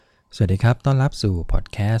สวัสดีครับต้อนรับสู่พอด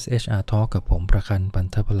แคสต์ HR Talk กับผมประคันปัน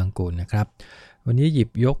ทพลังกูลนะครับวันนี้หยิบ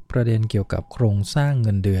ยกประเด็นเกี่ยวกับโครงสร้างเ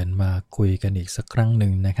งินเดือนมาคุยกันอีกสักครั้งหนึ่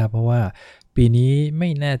งนะครับเพราะว่าปีนี้ไม่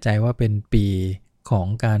แน่ใจว่าเป็นปีของ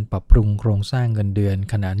การปรับปรุงโครงสร้างเงินเดือน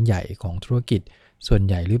ขนาดใหญ่ของธุรกิจส่วน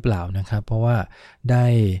ใหญ่หรือเปล่านะครับเพราะว่าได้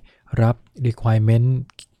รับ requirement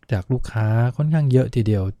จากลูกค้าค่อนข้างเยอะทีเ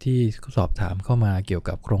ดียวที่สอบถามเข้ามาเกี่ยว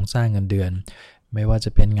กับโครงสร้างเงินเดือนไม่ว่าจะ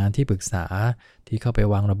เป็นงานที่ปรึกษาที่เข้าไป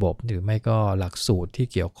วางระบบหรือไม่ก็หลักสูตรที่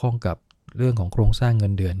เกี่ยวข้องกับเรื่องของโครงสร้างเงิ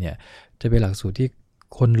นเดือนเนี่ยจะเป็นหลักสูตรที่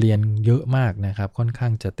คนเรียนเยอะมากนะครับค่อนข้า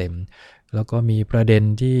งจะเต็มแล้วก็มีประเด็น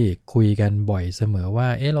ที่คุยกันบ่อยเสมอว่า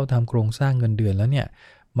เราทำโครงสร้างเงินเดือนแล้วเนี่ย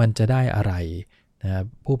มันจะได้อะไรนะ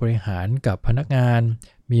ผู้บริหารกับพนักงาน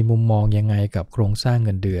มีมุมมองยังไงกับโครงสร้างเ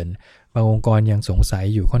งินเดือนบางองค์กรยังสงสัย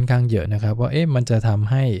อยู่ค่อนข้างเยอะนะครับว่ามันจะท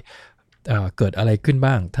ำให้เกิดอะไรขึ้น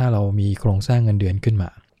บ้างถ้าเรามีโครงสร้างเงินเดือนขึ้นมา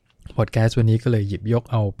พอดแคสต์วันนี้ก็เลยหยิบยก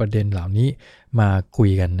เอาประเด็นเหล่านี้มาคุย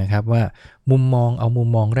กันนะครับว่ามุมม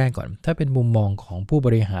องแรกก่อนถ้าเป็นมุมมองของผู้บ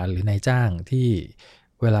ริหารหรือนายจ้างที่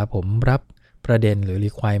เวลาผมรับประเด็นหรือ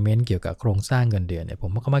requirement เกี่ยวกับโครงสร้างเงินเดือนเนี่ยผ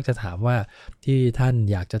มก็มักจะถามว่าที่ท่าน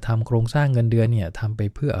อยากจะทำโครงสร้างเงินเดือนเนี่ยทำไป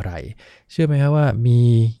เพื่ออะไรเชื่อไหมครับว่า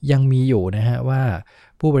ยังมีอยู่นะฮะว่า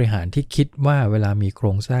ผู้บริหารที่คิดว่าเวลามีโคร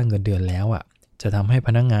งสร้างเงินเดือนแล้วจะทำให้พ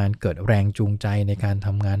นักงานเกิดแรงจูงใจในการท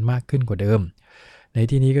ำงานมากขึ้นกว่าเดิมใน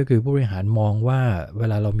ที่นี้ก็คือผู้บริหารมองว่าเว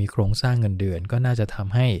ลาเรามีโครงสร้างเงินเดือนก็น่าจะท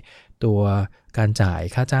ำให้ตัวการจ่าย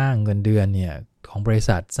ค่าจ้างเงินเดือนเนี่ยของบริ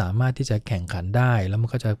ษัทสามารถที่จะแข่งขันได้แล้วมัน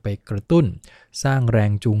ก็จะไปกระตุ้นสร้างแร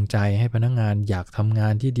งจูงใจให้พนักงานอยากทำงา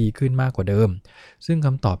นที่ดีขึ้นมากกว่าเดิมซึ่งค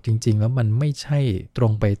ำตอบจริงๆแล้วมันไม่ใช่ตร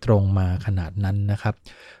งไปตรงมาขนาดนั้นนะครับ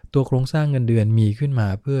ตัวโครงสร้างเงินเดือนมีขึ้นมา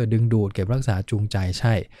เพื่อดึงดูดเก็บรักษาจูงใจใ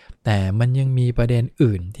ช่แต่มันยังมีประเด็น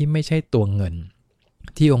อื่นที่ไม่ใช่ตัวเงิน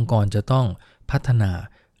ที่องค์กรจะต้องพัฒนา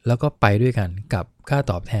แล้วก็ไปด้วยกันกับค่า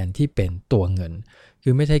ตอบแทนที่เป็นตัวเงินคื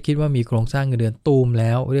อไม่ใช่คิดว่ามีโครงสร้างเงินเดือนตูมแ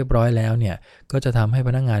ล้วเรียบร้อยแล้วเนี่ยก็จะทำให้พ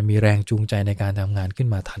นักงานมีแรงจูงใจในการทำงานขึ้น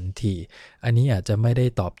มาทันทีอันนี้อาจจะไม่ได้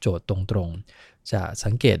ตอบโจทย์ตรงๆจะ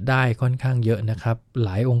สังเกตได้ค่อนข้างเยอะนะครับหล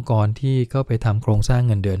ายองค์กรที่เข้าไปทำโครงสร้าง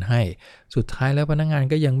เงินเดือนให้สุดท้ายแล้วพนักงาน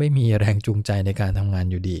ก็ยังไม่มีแรงจูงใจในการทำงาน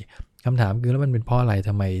อยู่ดีคำถามคือแล้วมันเป็นเพราะอะไรท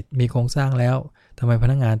ำไมมีโครงสร้างแล้วทำไมพ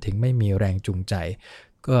นักงานถึงไม่มีแรงจูงใจ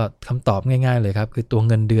ก็คำตอบง่ายๆเลยครับคือตัว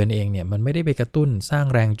เงินเดือนเองเนี่ยมันไม่ได้ไปกระตุ้นสร้าง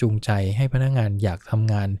แรงจูงใจให้พนักงานอยากท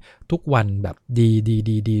ำงานทุกวันแบบ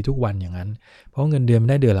ดีทุกวันอย่างนั้นเพราะเงินเดือนมัน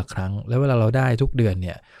ได้เดือนละครั้งแล้วเวลาเราได้ทุกเดือนเ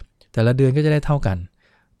นี่ยแต่ละเดือนก็จะได้เท่ากัน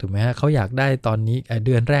ถูกไหมฮะเขาอยากได้ตอนนี้เ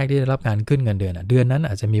ดือนแรกที่ได้รับการขึ้นเงินเดือนเดือนนั้น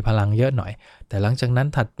อาจจะมีพลังเยอะหน่อยแต่หลังจากนั้น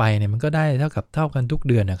ถัดไปเนี่ยมันก็ได้เท่ากันทุก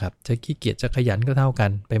เดือนนะครับจะขี้เกียจจะขยันก็เท่ากั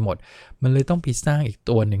นไปหมดมันเลยต้องไปสร้างอีก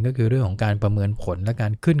ตัวหนึ่งก็คือเรื่องของการประเมินผลและกา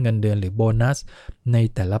รขึ้นเงินเดือนหรือโบนัสใน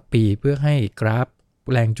แต่ละปีเพื่อให้กราฟ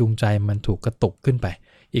แรงจูงใจมันถูกกระตุกขึ้นไป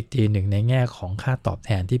อีกทีหนึ่งในแง่ของค่าตอบแท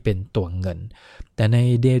นที่เป็นตัวเงินแต่ใน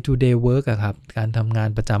day to day work ครับการทำงาน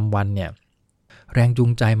ประจำวันเนี่ยแรงจู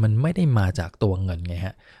งใจมันไม่ได้มาจากตัวเงินไงฮ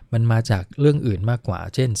ะมันมาจากเรื่องอื่นมากกว่า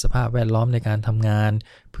เช่นสภาพแวดล้อมในการทำงาน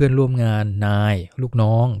เพื่อนร่วมงานนายลูก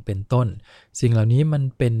น้องเป็นต้นสิ่งเหล่านี้มัน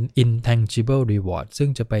เป็น intangible reward ซึ่ง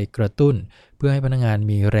จะไปกระตุ้นเพื่อให้พนักงาน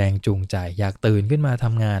มีแรงจูงใจอยากตื่นขึ้นมาท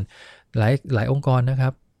ำงานหลายองค์กรนะครั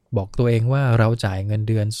บบอกตัวเองว่าเราจ่ายเงิน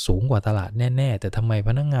เดือนสูงกว่าตลาดแน่ๆแต่ทำไมพ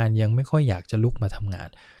นักงานยังไม่ค่อยอยากจะลุกมาทำงาน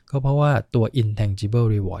ก็เพราะว่าตัว intangible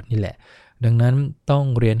reward นี่แหละดังนั้นต้อง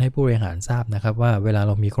เรียนให้ผู้บริหารทราบนะครับว่าเวลาเ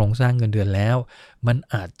รามีโครงสร้างเงินเดือนแล้วมัน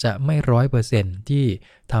อาจจะไม่ 100% ที่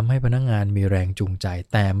ทำให้พนักงานมีแรงจูงใจ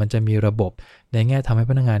แต่มันจะมีระบบในแง่ทำให้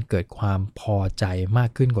พนักงานเกิดความพอใจมาก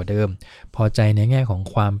ขึ้นกว่าเดิมพอใจในแง่ของ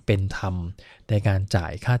ความเป็นธรรมในการจ่า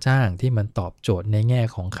ยค่าจ้างที่มันตอบโจทย์ในแง่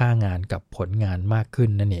ของค่างานกับผลงานมากขึ้น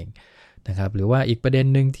นั่นเองนะครับหรือว่าอีกประเด็น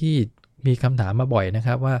หนึ่งที่มีคำถามมาบ่อยนะค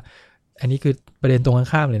รับว่าอันนี้คือประเด็นตรงกัน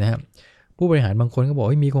ข้ามเลยนะครับผู้บริหารบางคนก็บอก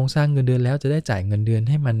ว่ามีโครงสร้างเงินเดือนแล้วจะได้จ่ายเงินเดือน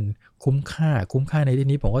ให้มันคุ้มค่าในที่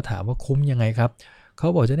นี้ผมก็ถามว่าคุ้มยังไงครับเขา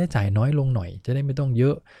บอกจะได้จ่ายน้อยลงหน่อยจะได้ไม่ต้องเยอ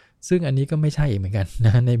ะซึ่งอันนี้ก็ไม่ใช่เหมือนกันน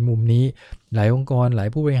ะในมุมนี้หลายองค์กรหลาย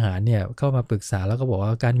ผู้บริหารเนี่ยเข้ามาปรึกษาแล้วก็บอกว่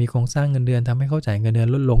าการมีโครงสร้างเงินเดือนทำให้เขาจ่ายเงินเดือน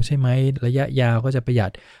ลดลงใช่ไหมระยะยาวก็จะประหยั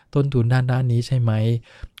ดต้นทุนด้านนี้ใช่ไหม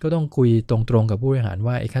ก็ต้องคุยตรงๆกับผู้บริหาร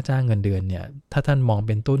ว่าไอ้ค่าจ้างเงินเดือนเนี่ยถ้าท่านมองเ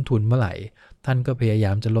ป็นต้นทุนเมื่อไหร่ท่านก็พยาย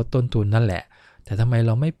ามจะลดต้นทุนนั่นแหละแต่ทำไมเ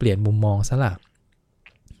ราไม่เปลี่ยนมุมมองซะล่ะ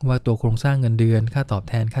ว่าตัวโครงสร้างเงินเดือนค่าตอบ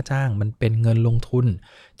แทนค่าจ้างมันเป็นเงินลงทุน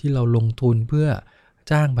ที่เราลงทุนเพื่อ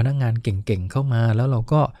จ้างพนักงานเก่งๆเข้ามาแล้วเรา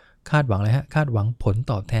ก็คาดหวังอะไรฮะคาดหวังผล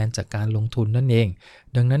ตอบแทนจากการลงทุนนั่นเอง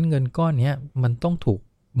ดังนั้นเงินก้อนนี้มันต้องถูก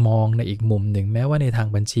มองในอีกมุมหนึ่งแม้ว่าในทาง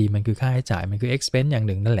บัญชีมันคือค่าใช้จ่ายมันคือ expense อย่างห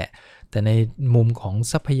นึ่งนั่นแหละแต่ในมุมของ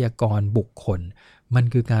ทรัพยากรบุคคลมัน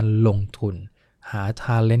คือการลงทุนหา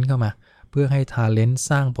talent เข้ามา เพื่อให้ talent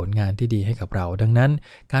สร้างผลงานที่ดีให้กับเราดังนั้น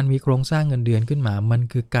การมีโครงสร้างเงินเดือนขึ้นมามัน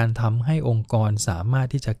คือการทำให้องค์กรสามารถ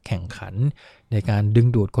ที่จะแข่งขันในการดึง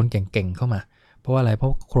ดูดคนเก่งๆเข้ามาเพราะอะไรเพรา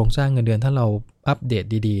ะโครงสร้างเงินเดือนถ้าเราอัปเดต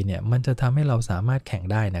ดีๆเนี่ยมันจะทำให้เราสามารถแข่ง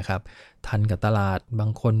ได้นะครับทันกับตลาดบา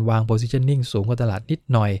งคนวาง positioning สูงกว่าตลาดนิด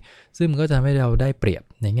หน่อยซึ่งมันก็จะทำให้เราได้เปรียบ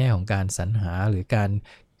ในแง่ของการสรรหาหรือการ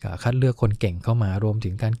คัดเลือกคนเก่งเข้ามารวมถึ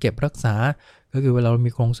งการเก็บรักษาก็คือเวลาเรา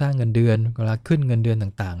มีโครงสร้างเงินเดือนเวลาขึ้นเงินเดือน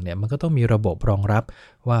ต่างๆเนี่ยมันก็ต้องมีระบบรองรับ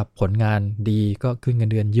ว่าผลงานดีก็ขึ้นเงิ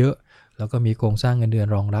นเดือนเยอะแล้วก็มีโครงสร้างเงินเดือน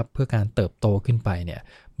รองรับเพื่อการเติบโตขึ้นไปเนี่ย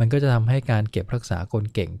มันก็จะทำให้การเก็บรักษาคน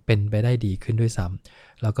เก่งเป็นไปได้ดีขึ้นด้วยซ้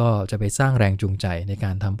ำแล้วก็จะไปสร้างแรงจูงใจในก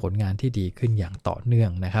ารทำผลงานที่ดีขึ้นอย่างต่อเนื่อ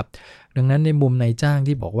งนะครับดังนั้นในมุมนายจ้าง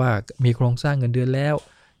ที่บอกว่ามีโครงสร้างเงินเดือนแล้ว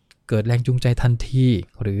เกิดแรงจูงใจทันที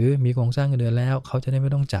หรือมีโครงสร้างเงินเดือนแล้วเขาจะได้ไ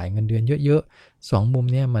ม่ต้องจ่ายเงินเดือนเยอะๆ2มุม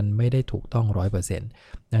เนี่ยมันไม่ได้ถูกต้อง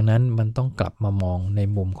 100% ดังนั้นมันต้องกลับมามองใน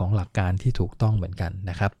มุมของหลักการที่ถูกต้องเหมือนกัน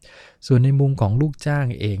นะครับส่วนในมุมของลูกจ้าง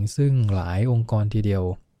เองซึ่งหลายองค์กรทีเดียว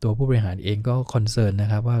ตัวผู้บริหารเองก็คอนเซิร์นนะ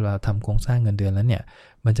ครับว่าเราทำโครงสร้างเงินเดือนแล้วเนี่ย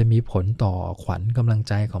มันจะมีผลต่อขวัญกำลังใ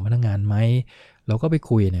จของพนักงานไหมเราก็ไป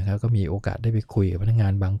คุยนะครับก็มีโอกาสได้ไปคุยกับพนักงา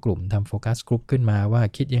นบางกลุ่มทำโฟกัสกลุ่มขึ้นมาว่า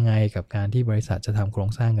คิดยังไงกับการที่บริษัทจะทำโครง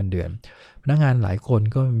สร้างเงินเดือนพนักงานหลายคน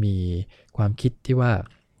ก็มีความคิดที่ว่า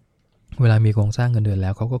เวลามีโครงสร้างเงินเดือนแล้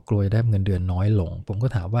วเขาก็กลัวได้เงินเดือนน้อยลงผมก็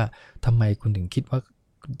ถามว่าทำไมคุณถึงคิดว่า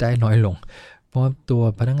ได้น้อยลงเพราะตัว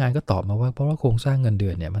พนักงานก็ตอบมาว่าเพราะว่าโครงสร้างเงินเดื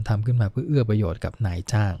อนเนี่ยมันทำขึ้นมาเพื่อเอื้อประโยชน์กับนาย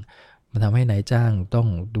จ้างมันทำให้นายจ้างต้อง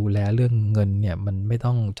ดูแลเรื่องเงินเนี่ยมันไม่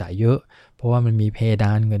ต้องจ่ายเยอะเพราะว่ามันมีเพด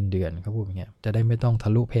านเงินเดือนครับพูดอย่างเงี้ยจะได้ไม่ต้องทะ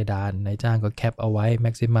ลุเพดานนายจ้างก็แคปเอาไว้แ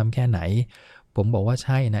ม็กซิมัมแค่ไหนผมบอกว่าใ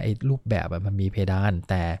ช่นะไอ้รูปแบบมันมีเพดาน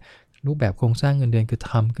แต่รูปแบบโครงสร้างเงินเดือนคือ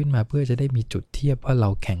ทำขึ้นมาเพื่อจะได้มีจุดเทียบว่าเรา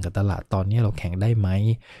แข่งกับตลาดตอนนี้เราแข่งได้ไหม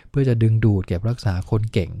เพื่อจะดึงดูดเก็บรักษาคน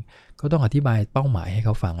เก่งก็ต้องอธิบายเป้าหมายให้เข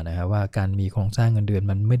าฟังนะครับว่าการมีโครงสร้างเงินเดือน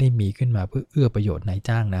มันไม่ได้มีขึ้นมาเพื่อเอื้อประโยชน์นาย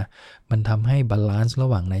จ้างนะมันทำให้บาลานซ์ระ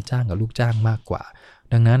หว่างนายจ้างกับลูกจ้างมากกว่า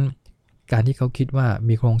ดังนั้นการที่เขาคิดว่า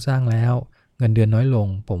มีโครงสร้างแล้วเงินเดือนน้อยลง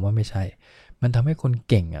ผมว่าไม่ใช่มันทำให้คน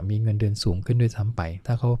เก่งมีเงินเดือนสูงขึ้นด้วยซ้ำไป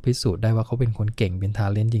ถ้าเขาพิสูจน์ได้ว่าเขาเป็นคนเก่งเป็น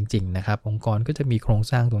talent จริงๆนะครับองค์กรก็จะมีโครง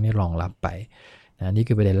สร้างตรงนี้รองรับไปนี่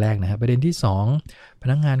คือประเด็นแรกนะครับประเด็นที่2พ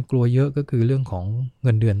นักงานกลัวเยอะก็คือเรื่องของเ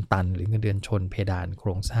งินเดือนตันหรือเงินเดือนชนเพดานโคร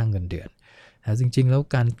งสร้างเงินเดือนจริงๆแล้ว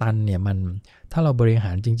การตันเนี่ยมันถ้าเราบริห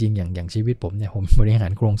ารจริงๆอย่างชีวิตผมเนี่ยผมบริหา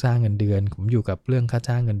รโครงสร้างเงินเดือนผมอยู่กับเรื่องค่า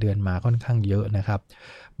จ้างเงินเดือนมาค่อนข้างเยอะนะครับ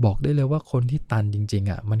บอกได้เลยว่าคนที่ตันจริง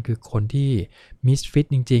ๆมันคือคนที่มิสฟิต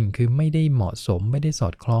จริงๆคือไม่ได้เหมาะสมไม่ได้สอ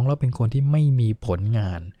ดคล้องแล้วเป็นคนที่ไม่มีผลง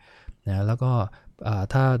านนะแล้วก็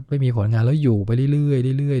ถ้าไม่มีผลงานแล้วอยู่ไปเรื่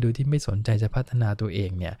อยๆเรื่อยๆโดยที่ไม่สนใจจะพัฒนาตัวเอง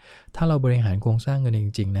เนี่ยถ้าเราบริหารโครงสร้างเงินจ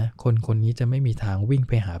ริงๆนะคนนี้จะไม่มีทางวิ่งไ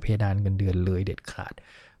ปหาเพดานเงินเดือนเลยเด็ดขาด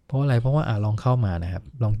เพราะอะไรเพราะว่าลองเข้ามานะครับ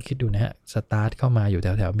ลองคิดดูนะฮะสตาร์ทเข้ามาอยู่แ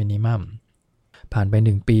ถวๆมินิมัมผ่านไป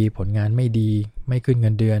1ปีผลงานไม่ดีไม่ขึ้นเงิ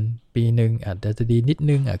นเดือนปีนึงอาจจะดีนิด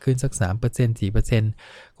นึงขึ้นสัก 3%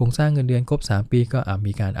 4% โครงสร้างเงินเดือนครบ3ปีก็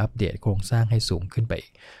มีการอัปเดตโครงสร้างให้สูงขึ้นไปอี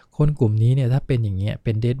กคนกลุ่มนี้เนี่ยถ้าเป็นอย่างเงี้ยเ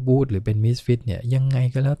ป็นเดดวูดหรือเป็นมิสฟิตเนี่ยยังไง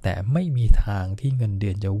ก็แล้วแต่ไม่มีทางที่เงินเดื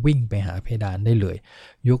อนจะวิ่งไปหาเพดานได้เลย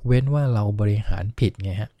ยกเว้นว่าเราบริหารผิดไ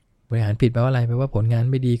งฮะบริหารผิดแปลว่าอะไรแปลว่าผลงาน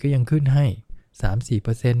ไม่ดีก็ยังขึ้นให้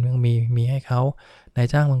 3-4% ยังมีให้เขานาย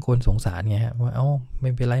จ้างบางคนสงสารไงฮะว่าไ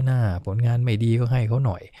ม่เป็นไรหน้าผลงานไม่ดีก็ให้เขาห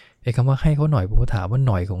น่อยไอ้คำว่าให้เขาหน่อยผมก็ถามว่า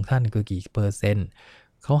หน่อยของท่านคือกี่เปอร์เซ็นต์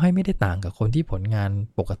เขาให้ไม่ได้ต่างกับคนที่ผลงาน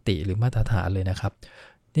ปกติหรือมาตรฐานเลยนะครับ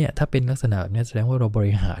เนี่ยถ้าเป็นลักษณะแบบนี้แสดงว่าเราบ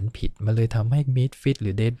ริหารผิดมันเลยทำให้มิดฟิตหรื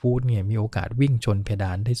อเดดวูดเนี่ยมีโอกาสวิ่งชนเพด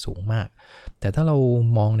านได้สูงมากแต่ถ้าเรา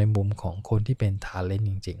มองในมุมของคนที่เป็น talent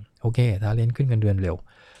จริงๆโอเค talent ขึ้นเงินเดือนเร็ว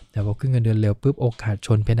แต่พอขึ้นเงินเดือนเร็วปุ๊บโอกาสช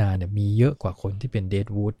นเพดานเนี่ยมีเยอะกว่าคนที่เป็นเดด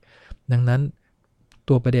วูดดังนั้น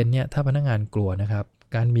ตัวประเด็นเนี่ยถ้าพนักงานกลัวนะครับ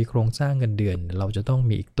การมีโครงสร้างเงินเดือนเราจะต้อง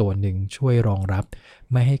มีอีกตัวหนึ่งช่วยรองรับ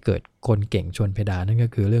ไม่ให้เกิดคนเก่งชนเพดานนั่นก็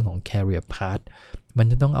คือเรื่องของ career path มัน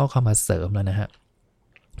จะต้องเอาเข้ามาเสริมแล้วนะฮะ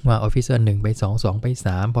ว่า Officer 1 ไป 2 2 ไป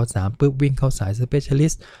 3 พอ 3 ปุ๊บวิ่งเข้าสาย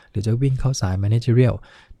Specialist หรือจะวิ่งเข้าสาย Managerial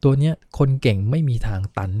ตัวเนี้ยคนเก่งไม่มีทาง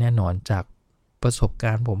ตันแน่นอนจากประสบก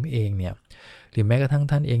ารณ์ผมเองเนี่ยหรือแม้กระทั่ง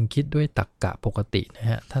ท่านเองคิดด้วยตรรกะปกตินะ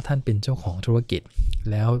ฮะถ้าท่านเป็นเจ้าของธุรกิจ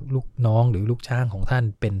แล้วลูกน้องหรือลูกจ้างของท่าน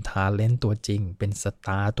เป็น talent ตัวจริงเป็นสต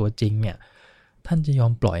าร์ตัวจริงเนี่ยท่านจะยอ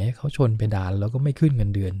มปล่อยให้เขาชนเพดานแล้วก็ไม่ขึ้นเงิ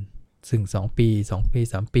นเดือนซึ่ง2 ปี 2 ปี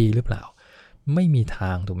 3 ปีหรือเปล่าไม่มีท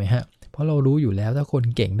างถูกไหมฮะเพราะเรารู้อยู่แล้วถ้าคน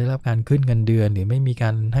เก่งได้รับการขึ้นเงินเดือนหรือไม่มีกา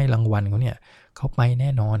รให้รางวัลเขาเนี่ยเขาไปแน่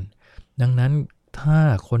นอนดังนั้นถ้า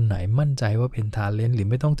คนไหนมั่นใจว่าเป็น talent หรือ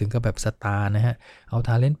ไม่ต้องถึงกับแบบสตาร์นะฮะเอา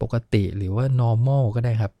talent ปกติหรือว่า normal ก็ไ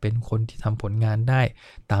ด้ครับเป็นคนที่ทำผลงานได้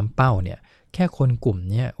ตามเป้าเนี่ย แค่คนกลุ่ม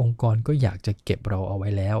นี้องค์กรก็อยากจะเก็บเราเอาไว้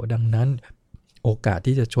แล้วดังนั้นโอกาส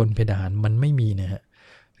ที่จะชนเพดานมันไม่มีนะฮะ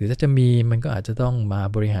หรือถ้าจะมีมันก็อาจจะต้องมา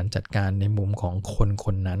บริหารจัดการในมุมของคนค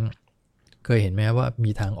นนั้นเคยเห็นไหมว่า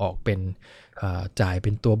มีทางออกเป็นจ่ายเป็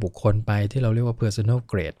นตัวบุคคลไปที่เราเรียกว่า personal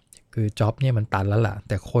grade คือจ็อบเนี่ยมันตันแล้วล่ะแ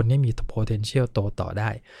ต่คนนี่มี potential โตต่อได้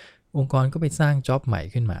องค์กรก็ไปสร้างจ็อบใหม่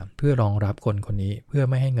ขึ้นมาเพื่อรองรับคนคนนี้เพื่อ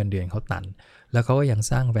ไม่ให้เงินเดือนเขาตันแล้วเขาก็ยัง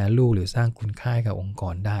สร้าง value หรือสร้างคุณค่ากับองค์ก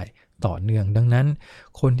รได้ต่อเนื่องดังนั้น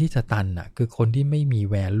คนที่จะตันน่ะคือคนที่ไม่มี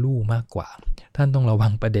value มากกว่าท่านต้องระวั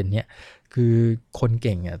งประเด็นเนี้ยคือคนเ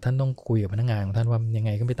ก่งอ่ะท่านต้องคุยกับพนักงานของท่านว่ายังไ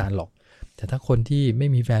งก็ไม่ตันหรอกแต่ถ้าคนที่ไม่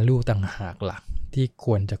มี value ต่างหากล่ะที่ค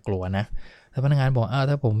วรจะกลัวนะถ้าพนักงานบอก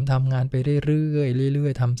ถ้าผมทำงานไปเรื่อยๆเรื่อ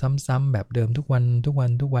ยๆทำซ้ำๆแบบเดิมทุกวั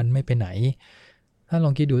นไม่ไปไหนถ้าล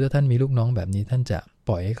องคิดดูถ้าท่านมีลูกน้องแบบนี้ท่านจะป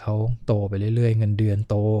ล่อยให้เขาโตไปเรื่อยๆเงินเดือน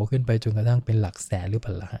โตขึ้นไปจนกระทั่งเป็นหลักแสนหรือเป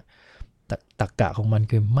ล่าล่ะตรรกะของมัน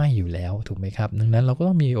คือไม่อยู่แล้วถูกไหมครับดังนั้นเราก็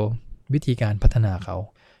ต้องมีวิธีการพัฒนาเขา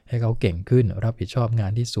ให้เขาเก่งขึ้นรับผิดชอบงา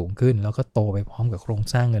นที่สูงขึ้นแล้วก็โตไปพร้อมกับโครง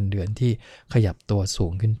สร้างเงินเดือนที่ขยับตัวสู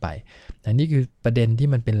งขึ้นไปอันนี้คือประเด็นที่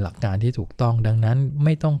มันเป็นหลักการที่ถูกต้องดังนั้นไ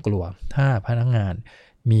ม่ต้องกลัวถ้าพนักงาน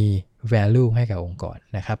มี value ให้กับองค์กร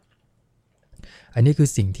นะครับอันนี้คือ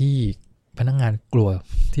สิ่งที่พนักงานกลัว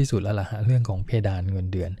ที่สุดแล้วล่ะเรื่องของเพดานเงิน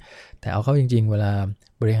เดือนแต่เอาเข้าจริงๆเวลา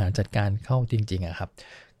บริหารจัดการเข้าจริงๆครับ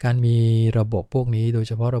การมีระบบพวกนี้โดยเ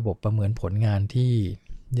ฉพาะระบบประเมินผลงานที่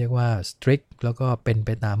เรียกว่า strict แล้วก็เป็นไป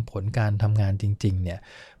ตามผลการทำงานจริงๆเนี่ย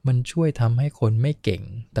มันช่วยทำให้คนไม่เก่ง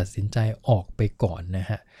ตัดสินใจออกไปก่อนนะ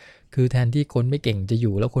ฮะคือแทนที่คนไม่เก่งจะอ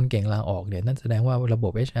ยู่แล้วคนเก่งลาออกเนี่ยนั่นแสดงว่าระบ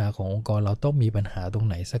บ HR ขององค์กรเราต้องมีปัญหาตรง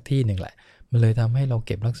ไหนสักที่หนึ่งแหละมันเลยทำให้เราเ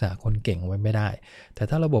ก็บรักษาคนเก่งไว้ไม่ได้แต่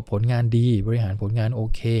ถ้าระบบผลงานดีบริหารผลงานโอ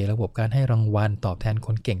เคระบบการให้รางวัลตอบแทนค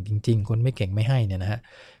นเก่งจริงๆคนไม่เก่งไม่ให้เนี่ยนะฮะ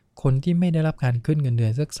คนที่ไม่ได้รับการขึ้นเงินเดือ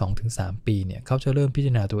นสัก 2-3 ปีเนี่ยเขาจะเริ่มพิจ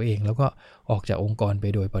ารณาตัวเองแล้วก็ออกจากองค์กรไป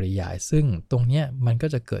โดยปริยายซึ่งตรงเนี้ยมันก็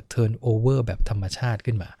จะเกิด turnover แบบธรรมชาติ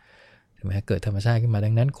ขึ้นมาถูกไหมเกิดธรรมชาติขึ้นมาดั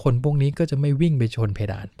งนั้นคนพวกนี้ก็จะไม่วิ่งไปชนเพ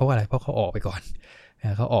ดานเพราะว่าอะไรเพราะเขาออกไปก่อน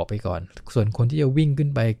เขาออกไปก่อนส่วนคนที่จะวิ่งขึ้น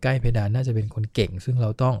ไปใกล้เพดานน่าจะเป็นคนเก่งซึ่งเรา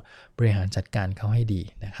ต้องบริหารจัดการเขาให้ดี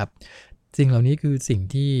นะครับสิ่งเหล่านี้คือสิ่ง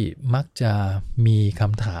ที่มักจะมีค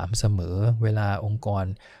ำถามเสมอเวลาองค์กร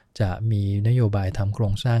จะมีนโยบายทำโคร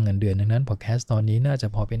งสร้างเงินเดือนดังนั้นพอดแคสต์ตอนนี้น่าจะ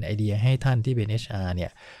พอเป็นไอเดียให้ท่านที่เป็น HR เนี่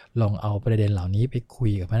ยลองเอาประเด็นเหล่านี้ไปคุ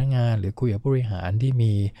ยกับพนักงานหรือคุยกับผู้บริหารที่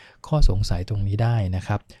มีข้อสงสัยตรงนี้ได้นะค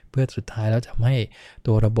รับเพื่อสุดท้ายแล้วทำให้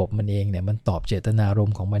ตัวระบบมันเองเนี่ยมันตอบเจตนารม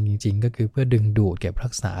ณ์ของมันจริงๆก็คือเพื่อดึงดูดเก็บรั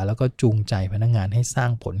กษาแล้วก็จูงใจพนักงานให้สร้า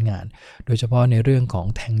งผลงานโดยเฉพาะในเรื่องของ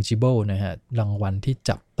tangible นะฮะรางวัลที่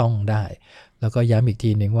จับต้องได้แล้วก็ย้ำอีก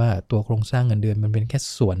ทีนึงว่าตัวโครงสร้างเงินเดือนมันเป็นแค่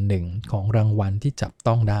ส่วนหนึ่งของรางวัลที่จับ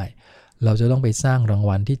ต้องได้เราจะต้องไปสร้างราง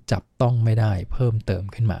วัลที่จับต้องไม่ได้เพิ่มเติม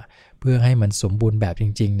ขึ้นมาเพื่อให้มันสมบูรณ์แบบจ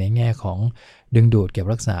ริงๆในแง่ของดึงดูดเก็บ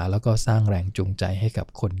รักษาแล้วก็สร้างแรงจูงใจให้กับ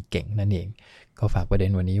คนเก่งนั่นเองก็ฝากประเด็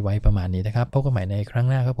นวันนี้ไว้ประมาณนี้นะครับพบกันใหม่ในครั้ง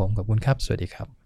หน้าครับผมขอบคุณครับสวัสดีครับ